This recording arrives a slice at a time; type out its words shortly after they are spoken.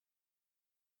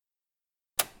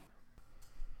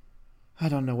I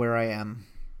don't know where I am.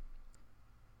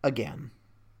 Again.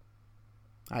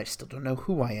 I still don't know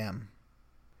who I am.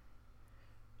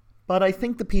 But I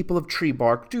think the people of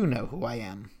Treebark do know who I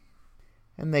am.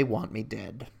 And they want me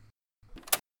dead.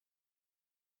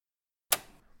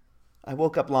 I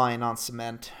woke up lying on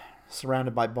cement,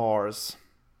 surrounded by bars.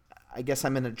 I guess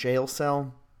I'm in a jail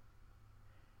cell.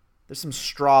 There's some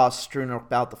straw strewn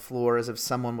about the floor as if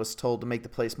someone was told to make the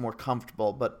place more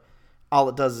comfortable, but all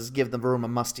it does is give the room a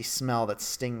musty smell that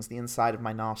stings the inside of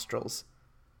my nostrils.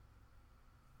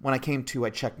 When I came to,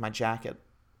 I checked my jacket.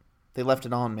 They left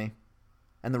it on me,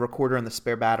 and the recorder and the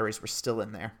spare batteries were still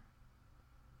in there.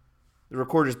 The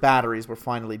recorder's batteries were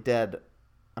finally dead.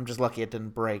 I'm just lucky it didn't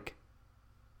break.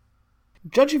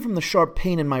 Judging from the sharp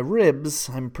pain in my ribs,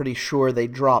 I'm pretty sure they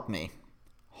dropped me.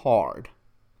 Hard.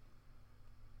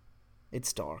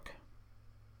 It's dark.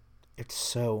 It's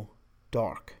so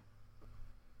dark.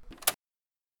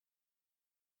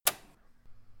 I've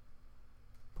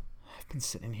been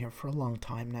sitting here for a long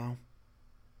time now.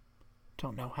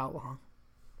 Don't know how long.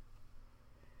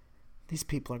 These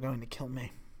people are going to kill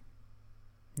me.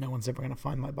 No one's ever going to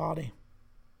find my body.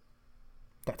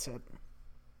 That's it.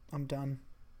 I'm done.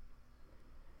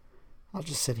 I'll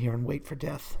just sit here and wait for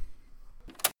death.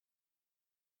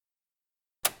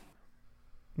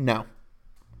 No.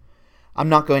 I'm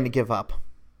not going to give up.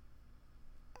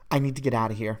 I need to get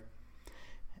out of here.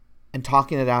 And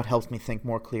talking it out helps me think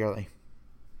more clearly.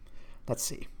 Let's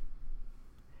see.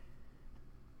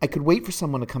 I could wait for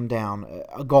someone to come down,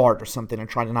 a guard or something, and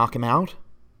try to knock him out.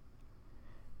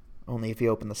 Only if he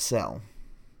opened the cell.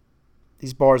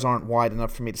 These bars aren't wide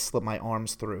enough for me to slip my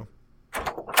arms through.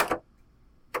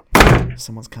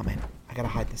 Someone's coming. I gotta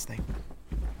hide this thing.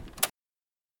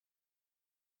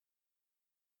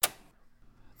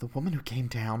 The woman who came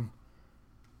down,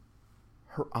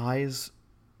 her eyes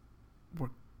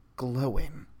were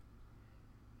glowing.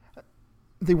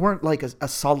 They weren't like a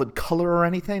solid color or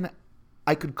anything.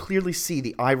 I could clearly see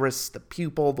the iris, the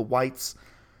pupil, the whites.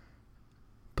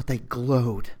 But they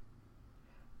glowed.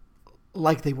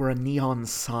 Like they were a neon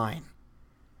sign.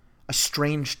 A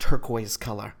strange turquoise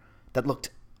color that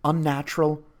looked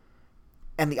unnatural,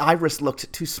 and the iris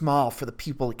looked too small for the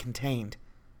pupil it contained.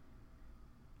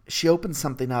 She opened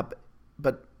something up,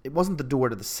 but it wasn't the door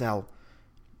to the cell.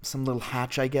 Some little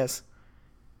hatch, I guess.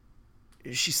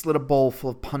 She slid a bowl full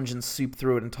of pungent soup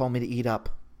through it and told me to eat up.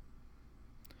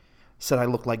 Said I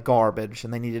looked like garbage,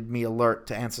 and they needed me alert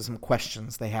to answer some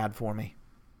questions they had for me.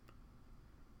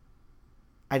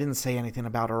 I didn't say anything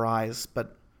about her eyes,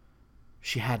 but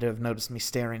she had to have noticed me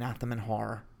staring at them in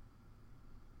horror.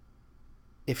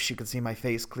 If she could see my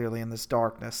face clearly in this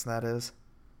darkness, that is.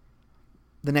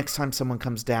 The next time someone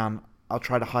comes down, I'll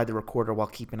try to hide the recorder while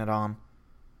keeping it on.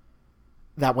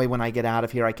 That way when I get out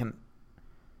of here, I can...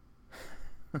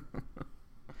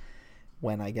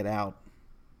 When I get out.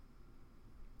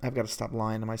 I've got to stop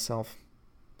lying to myself.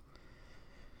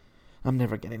 I'm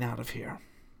never getting out of here.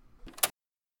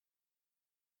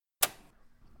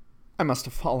 I must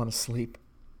have fallen asleep.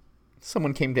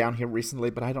 Someone came down here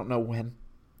recently, but I don't know when.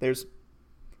 There's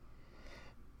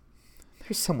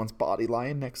someone's body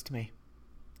lying next to me.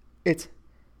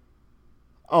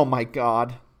 Oh my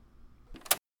God.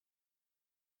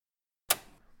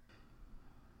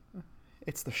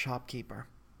 It's the shopkeeper.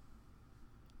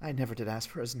 I never did ask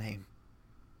for his name.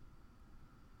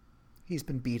 He's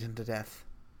been beaten to death.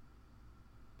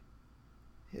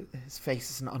 His face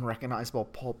is an unrecognizable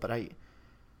pulp, but I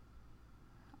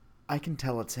can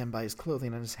tell it's him by his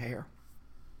clothing and his hair.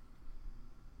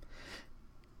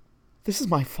 This is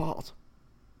my fault.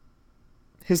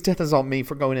 His death is on me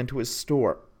for going into his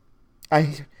store.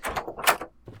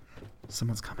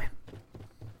 Someone's coming.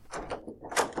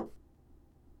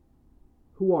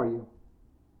 Who are you?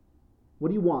 What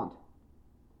do you want?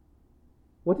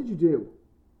 What did you do?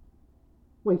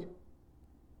 Wait.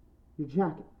 Your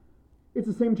jacket. It's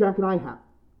the same jacket I have.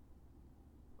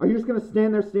 Are you just going to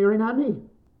stand there staring at me?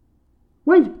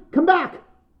 Wait! Come back!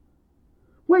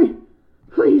 Wait!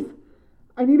 Please!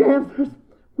 I need answers.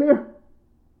 Where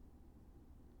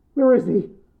is he?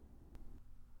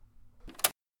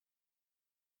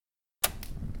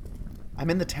 I'm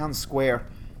in the town square.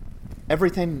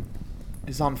 Everything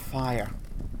is on fire.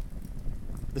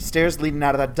 The stairs leading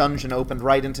out of that dungeon opened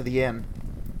right into the inn.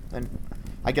 And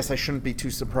I guess I shouldn't be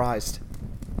too surprised.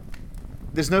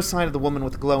 There's no sign of the woman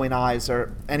with the glowing eyes,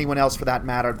 or anyone else for that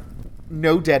matter.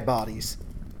 No dead bodies.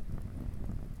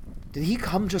 Did he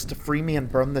come just to free me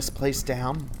and burn this place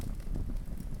down?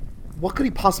 What could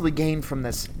he possibly gain from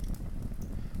this?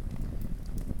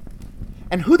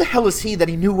 And who the hell is he that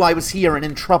he knew I was here and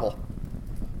in trouble?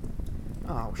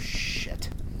 Oh, shit.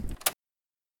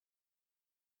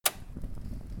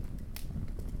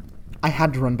 I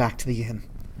had to run back to the inn.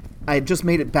 I had just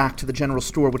made it back to the general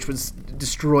store, which was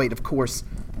destroyed, of course.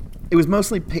 It was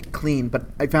mostly picked clean, but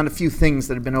I found a few things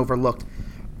that had been overlooked.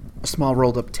 A small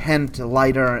rolled-up tent, a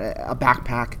lighter, a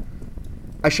backpack.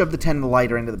 I shoved the tent and the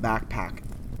lighter into the backpack.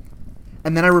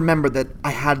 And then I remembered that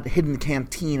I had hidden the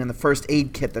canteen and the first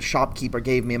aid kit the shopkeeper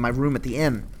gave me in my room at the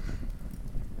inn.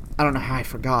 I don't know how I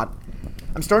forgot.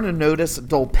 I'm starting to notice a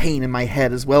dull pain in my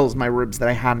head as well as my ribs that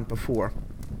I hadn't before.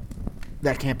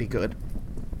 That can't be good.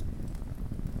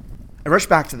 I rushed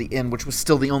back to the inn, which was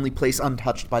still the only place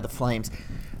untouched by the flames.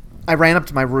 I ran up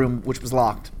to my room, which was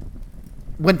locked.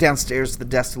 Went downstairs to the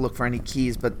desk to look for any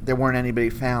keys, but there weren't anybody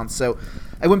found, so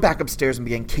I went back upstairs and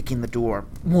began kicking the door.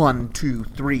 1, 2,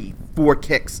 3, 4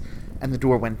 kicks, and the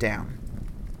door went down.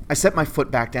 I set my foot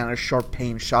back down and a sharp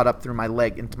pain shot up through my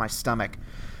leg into my stomach.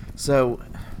 So,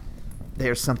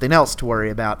 there's something else to worry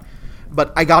about.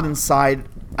 But I got inside,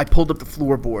 I pulled up the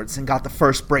floorboards, and got the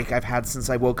first break I've had since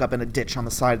I woke up in a ditch on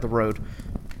the side of the road.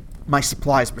 My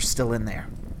supplies were still in there.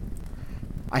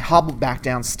 I hobbled back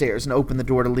downstairs and opened the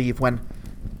door to leave when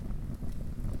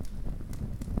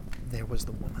there was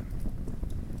the woman.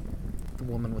 The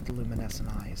woman with the luminescent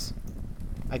eyes.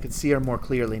 I could see her more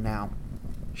clearly now.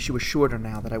 She was shorter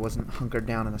now that I wasn't hunkered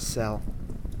down in a cell.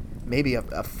 Maybe a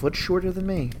foot shorter than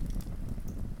me.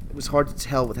 It was hard to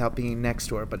tell without being next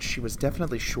to her, but she was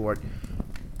definitely short.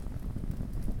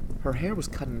 Her hair was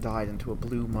cut and dyed into a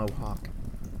blue mohawk.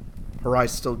 Her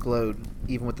eyes still glowed,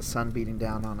 even with the sun beating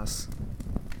down on us.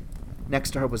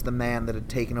 Next to her was the man that had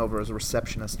taken over as a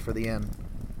receptionist for the inn.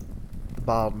 The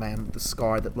bald man with the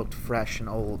scar that looked fresh and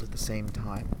old at the same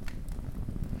time.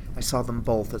 I saw them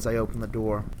both as I opened the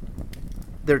door.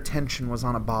 Their attention was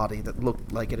on a body that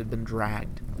looked like it had been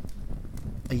dragged.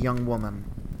 A young woman.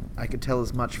 I could tell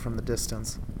as much from the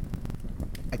distance.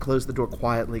 I closed the door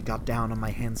quietly, got down on my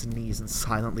hands and knees, and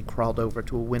silently crawled over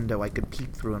to a window I could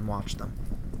peep through and watch them.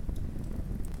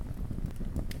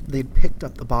 They'd picked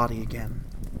up the body again,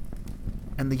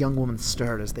 and the young woman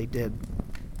stirred as they did.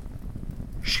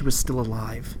 She was still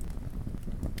alive.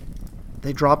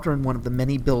 They dropped her in one of the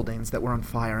many buildings that were on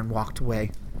fire and walked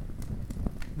away.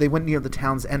 They went near the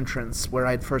town's entrance, where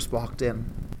I had first walked in.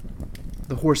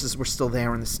 The horses were still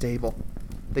there in the stable.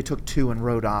 They took 2 and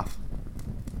rode off.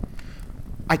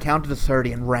 I counted to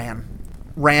 30 and ran.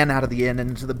 Ran out of the inn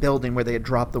and into the building where they had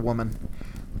dropped the woman.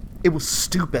 It was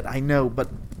stupid, I know, but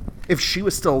if she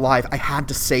was still alive, I had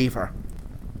to save her.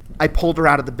 I pulled her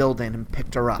out of the building and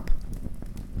picked her up.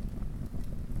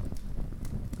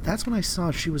 That's when I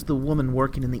saw she was the woman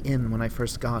working in the inn when I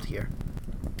first got here.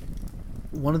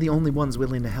 One of the only ones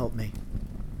willing to help me.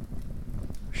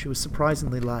 She was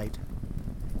surprisingly light.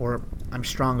 Or I'm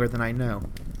stronger than I know.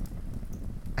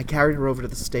 I carried her over to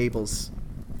the stables.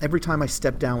 Every time I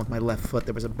stepped down with my left foot,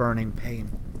 there was a burning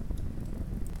pain.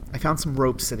 I found some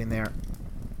rope sitting there.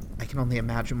 I can only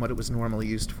imagine what it was normally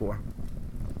used for.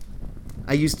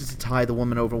 I used it to tie the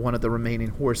woman over one of the remaining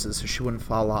horses so she wouldn't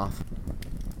fall off.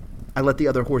 I let the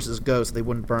other horses go so they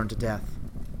wouldn't burn to death.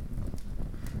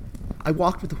 I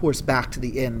walked with the horse back to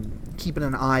the inn, keeping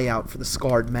an eye out for the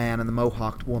scarred man and the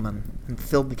mohawked woman, and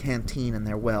filled the canteen in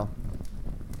their well.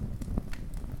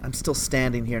 I'm still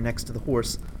standing here next to the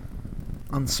horse,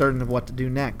 uncertain of what to do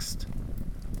next,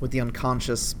 with the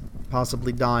unconscious,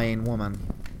 possibly dying woman.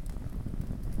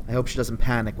 I hope she doesn't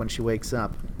panic when she wakes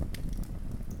up.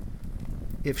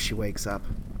 If she wakes up.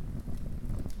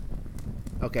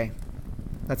 Okay,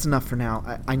 that's enough for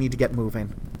now. I need to get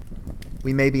moving.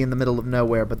 We may be in the middle of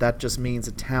nowhere, but that just means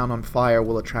a town on fire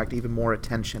will attract even more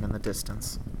attention in the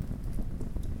distance.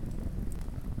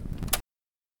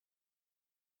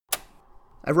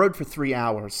 I rode for 3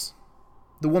 hours.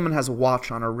 The woman has a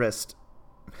watch on her wrist.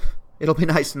 It'll be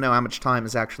nice to know how much time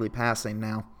is actually passing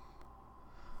now.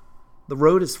 The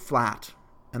road is flat,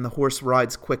 and the horse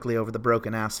rides quickly over the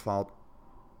broken asphalt.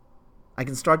 I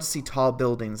can start to see tall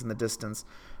buildings in the distance.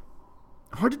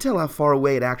 Hard to tell how far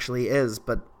away it actually is,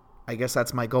 but I guess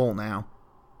that's my goal now.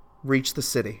 Reach the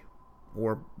city,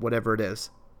 or whatever it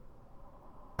is.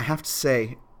 I have to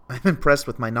say, I'm impressed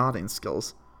with my nodding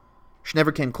skills. She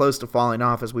never came close to falling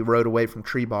off as we rode away from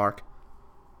tree bark.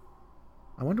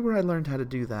 I wonder where I learned how to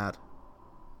do that.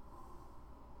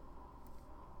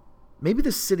 Maybe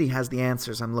the city has the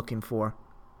answers I'm looking for.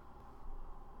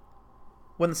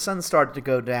 When the sun started to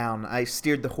go down, I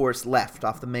steered the horse left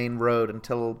off the main road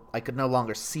until I could no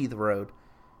longer see the road.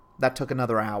 That took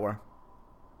another hour.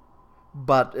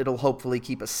 But it'll hopefully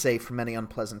keep us safe from any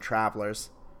unpleasant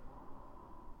travelers.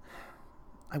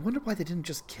 I wonder why they didn't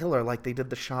just kill her like they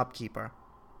did the shopkeeper.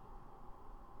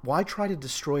 Why try to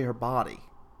destroy her body?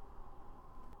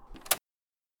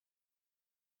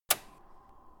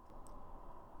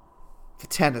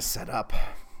 tent is set up,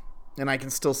 and I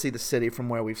can still see the city from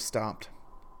where we've stopped.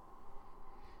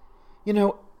 You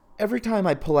know, every time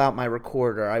I pull out my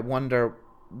recorder, I wonder,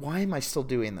 why am I still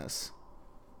doing this?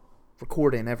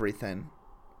 Recording everything.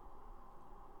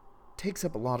 It takes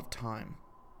up a lot of time.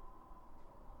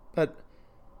 But,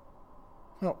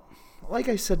 well, like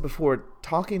I said before,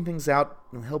 talking things out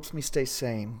helps me stay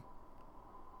sane.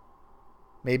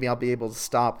 Maybe I'll be able to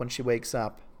stop when she wakes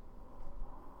up.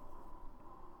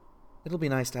 It'll be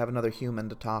nice to have another human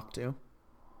to talk to.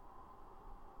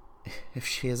 If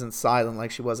she isn't silent like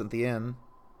she was at the inn.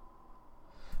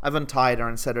 I've untied her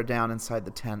and set her down inside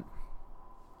the tent.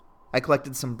 I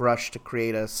collected some brush to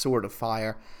create a sort of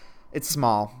fire. It's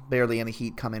small, barely any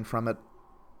heat coming from it.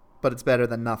 But it's better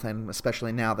than nothing,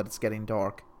 especially now that it's getting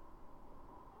dark.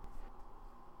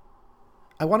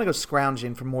 I want to go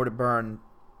scrounging for more to burn.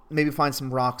 Maybe find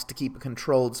some rocks to keep it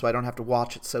controlled so I don't have to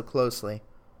watch it so closely.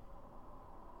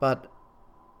 But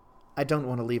I don't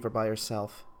want to leave her by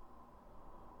herself.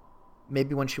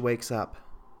 Maybe when she wakes up.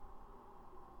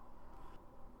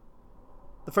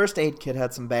 The first aid kit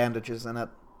had some bandages in it.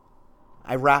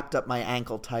 I wrapped up my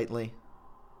ankle tightly.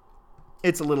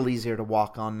 It's a little easier to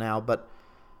walk on now, but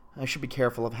I should be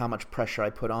careful of how much pressure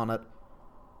I put on it.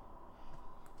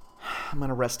 I'm going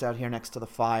to rest out here next to the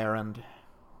fire and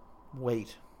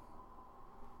wait.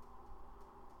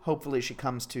 Hopefully she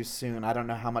comes too soon. I don't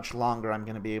know how much longer I'm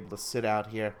going to be able to sit out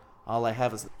here. All I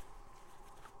have is...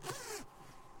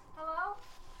 Hello?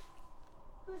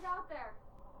 Who's out there?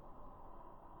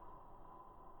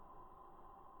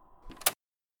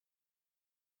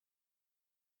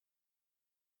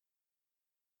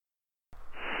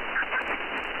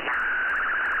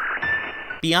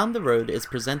 Beyond the Road is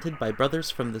presented by Brothers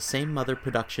from the Same Mother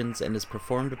Productions and is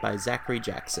performed by Zachary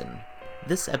Jackson.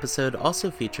 This episode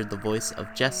also featured the voice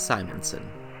of Jess Simonson.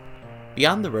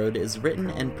 Beyond the Road is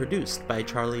written and produced by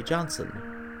Charlie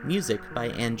Johnson. Music by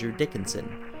Andrew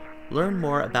Dickinson. Learn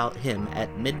more about him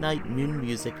at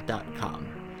midnightmoonmusic.com.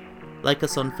 Like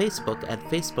us on Facebook at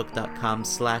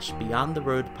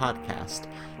facebook.com/beyondtheroadpodcast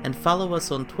and follow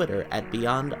us on Twitter at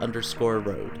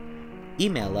beyond_road.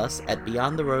 Email us at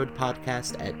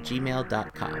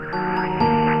beyondtheroadpodcast@gmail.com.